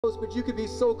close, but you could be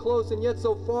so close and yet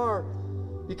so far,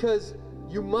 because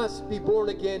you must be born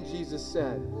again, Jesus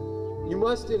said. You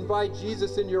must invite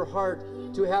Jesus in your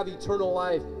heart to have eternal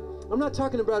life. I'm not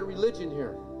talking about a religion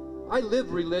here. I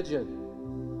live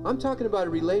religion. I'm talking about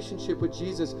a relationship with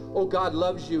Jesus. Oh, God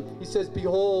loves you. He says,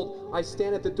 behold, I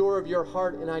stand at the door of your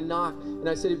heart and I knock. And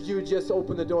I said, if you would just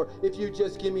open the door, if you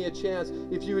just give me a chance,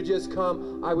 if you would just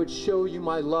come, I would show you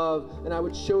my love and I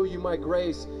would show you my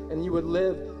grace, and you would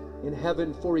live in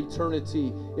heaven for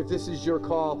eternity. If this is your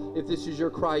call, if this is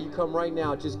your cry, you come right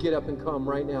now. Just get up and come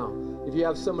right now. If you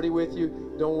have somebody with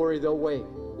you, don't worry, they'll wait.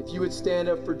 If you would stand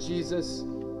up for Jesus,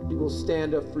 He will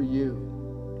stand up for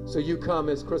you. So you come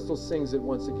as Crystal sings it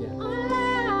once again. Life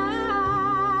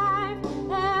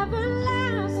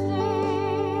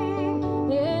everlasting,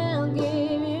 He'll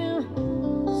give you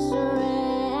strength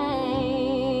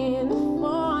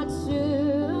for today.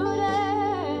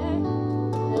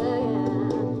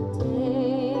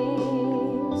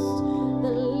 Taste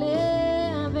the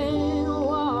living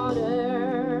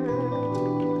water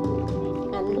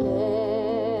and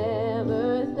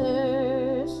never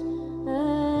thirst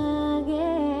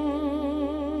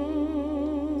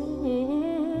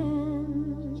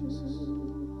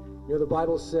You know, the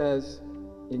Bible says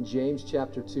in James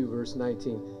chapter 2, verse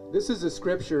 19, this is a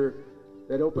scripture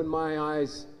that opened my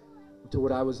eyes to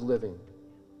what I was living.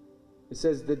 It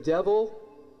says, the devil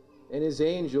and his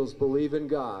angels believe in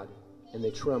God, and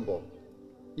they tremble.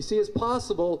 You see, it's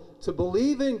possible to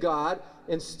believe in God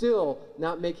and still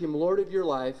not make Him Lord of your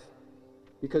life,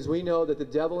 because we know that the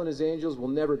devil and his angels will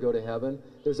never go to heaven.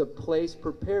 There's a place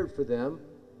prepared for them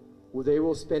where they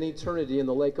will spend eternity in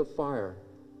the lake of fire.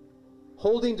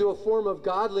 Holding to a form of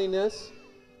godliness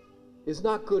is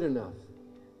not good enough.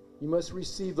 You must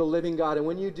receive the living God. And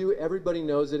when you do, everybody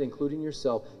knows it, including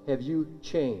yourself. Have you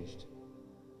changed?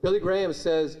 Billy Graham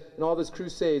says in all of his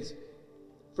crusades,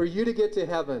 for you to get to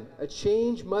heaven, a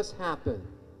change must happen.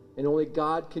 And only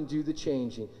God can do the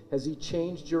changing. Has He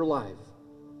changed your life?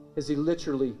 Has He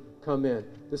literally come in?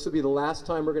 This will be the last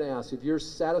time we're going to ask. If you're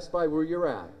satisfied where you're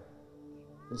at,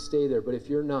 then stay there. But if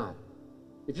you're not,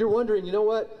 if you're wondering, you know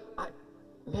what?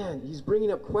 Man, he's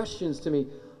bringing up questions to me.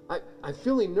 I'm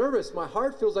feeling nervous. My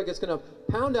heart feels like it's going to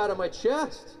pound out of my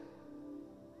chest.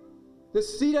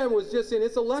 This seat I was just in,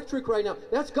 it's electric right now.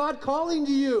 That's God calling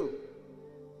to you.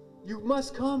 You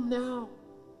must come now.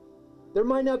 There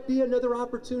might not be another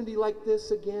opportunity like this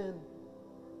again.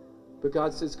 But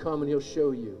God says, come and He'll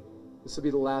show you. This will be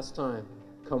the last time.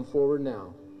 Come forward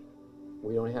now.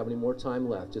 We don't have any more time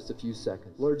left, just a few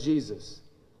seconds. Lord Jesus,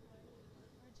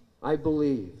 I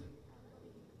believe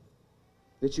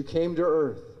that you came to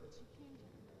earth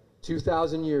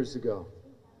 2,000 years ago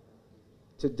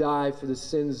to die for the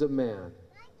sins of man.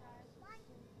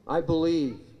 I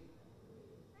believe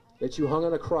that you hung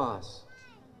on a cross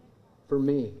for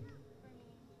me.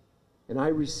 And I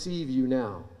receive you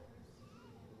now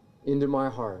into my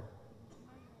heart.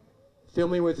 Fill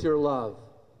me with your love.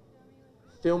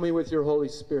 Fill me with your Holy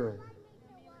Spirit.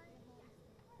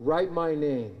 Write my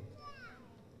name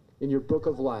in your book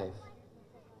of life.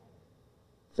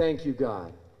 Thank you,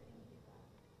 God.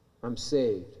 I'm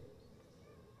saved,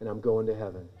 and I'm going to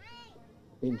heaven.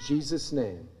 In Jesus'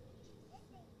 name,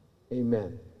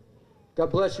 amen. God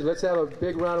bless you. Let's have a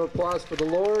big round of applause for the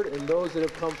Lord and those that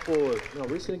have come forward. Now,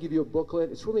 we're just going to give you a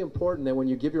booklet. It's really important that when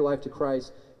you give your life to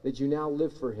Christ, that you now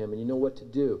live for Him and you know what to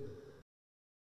do.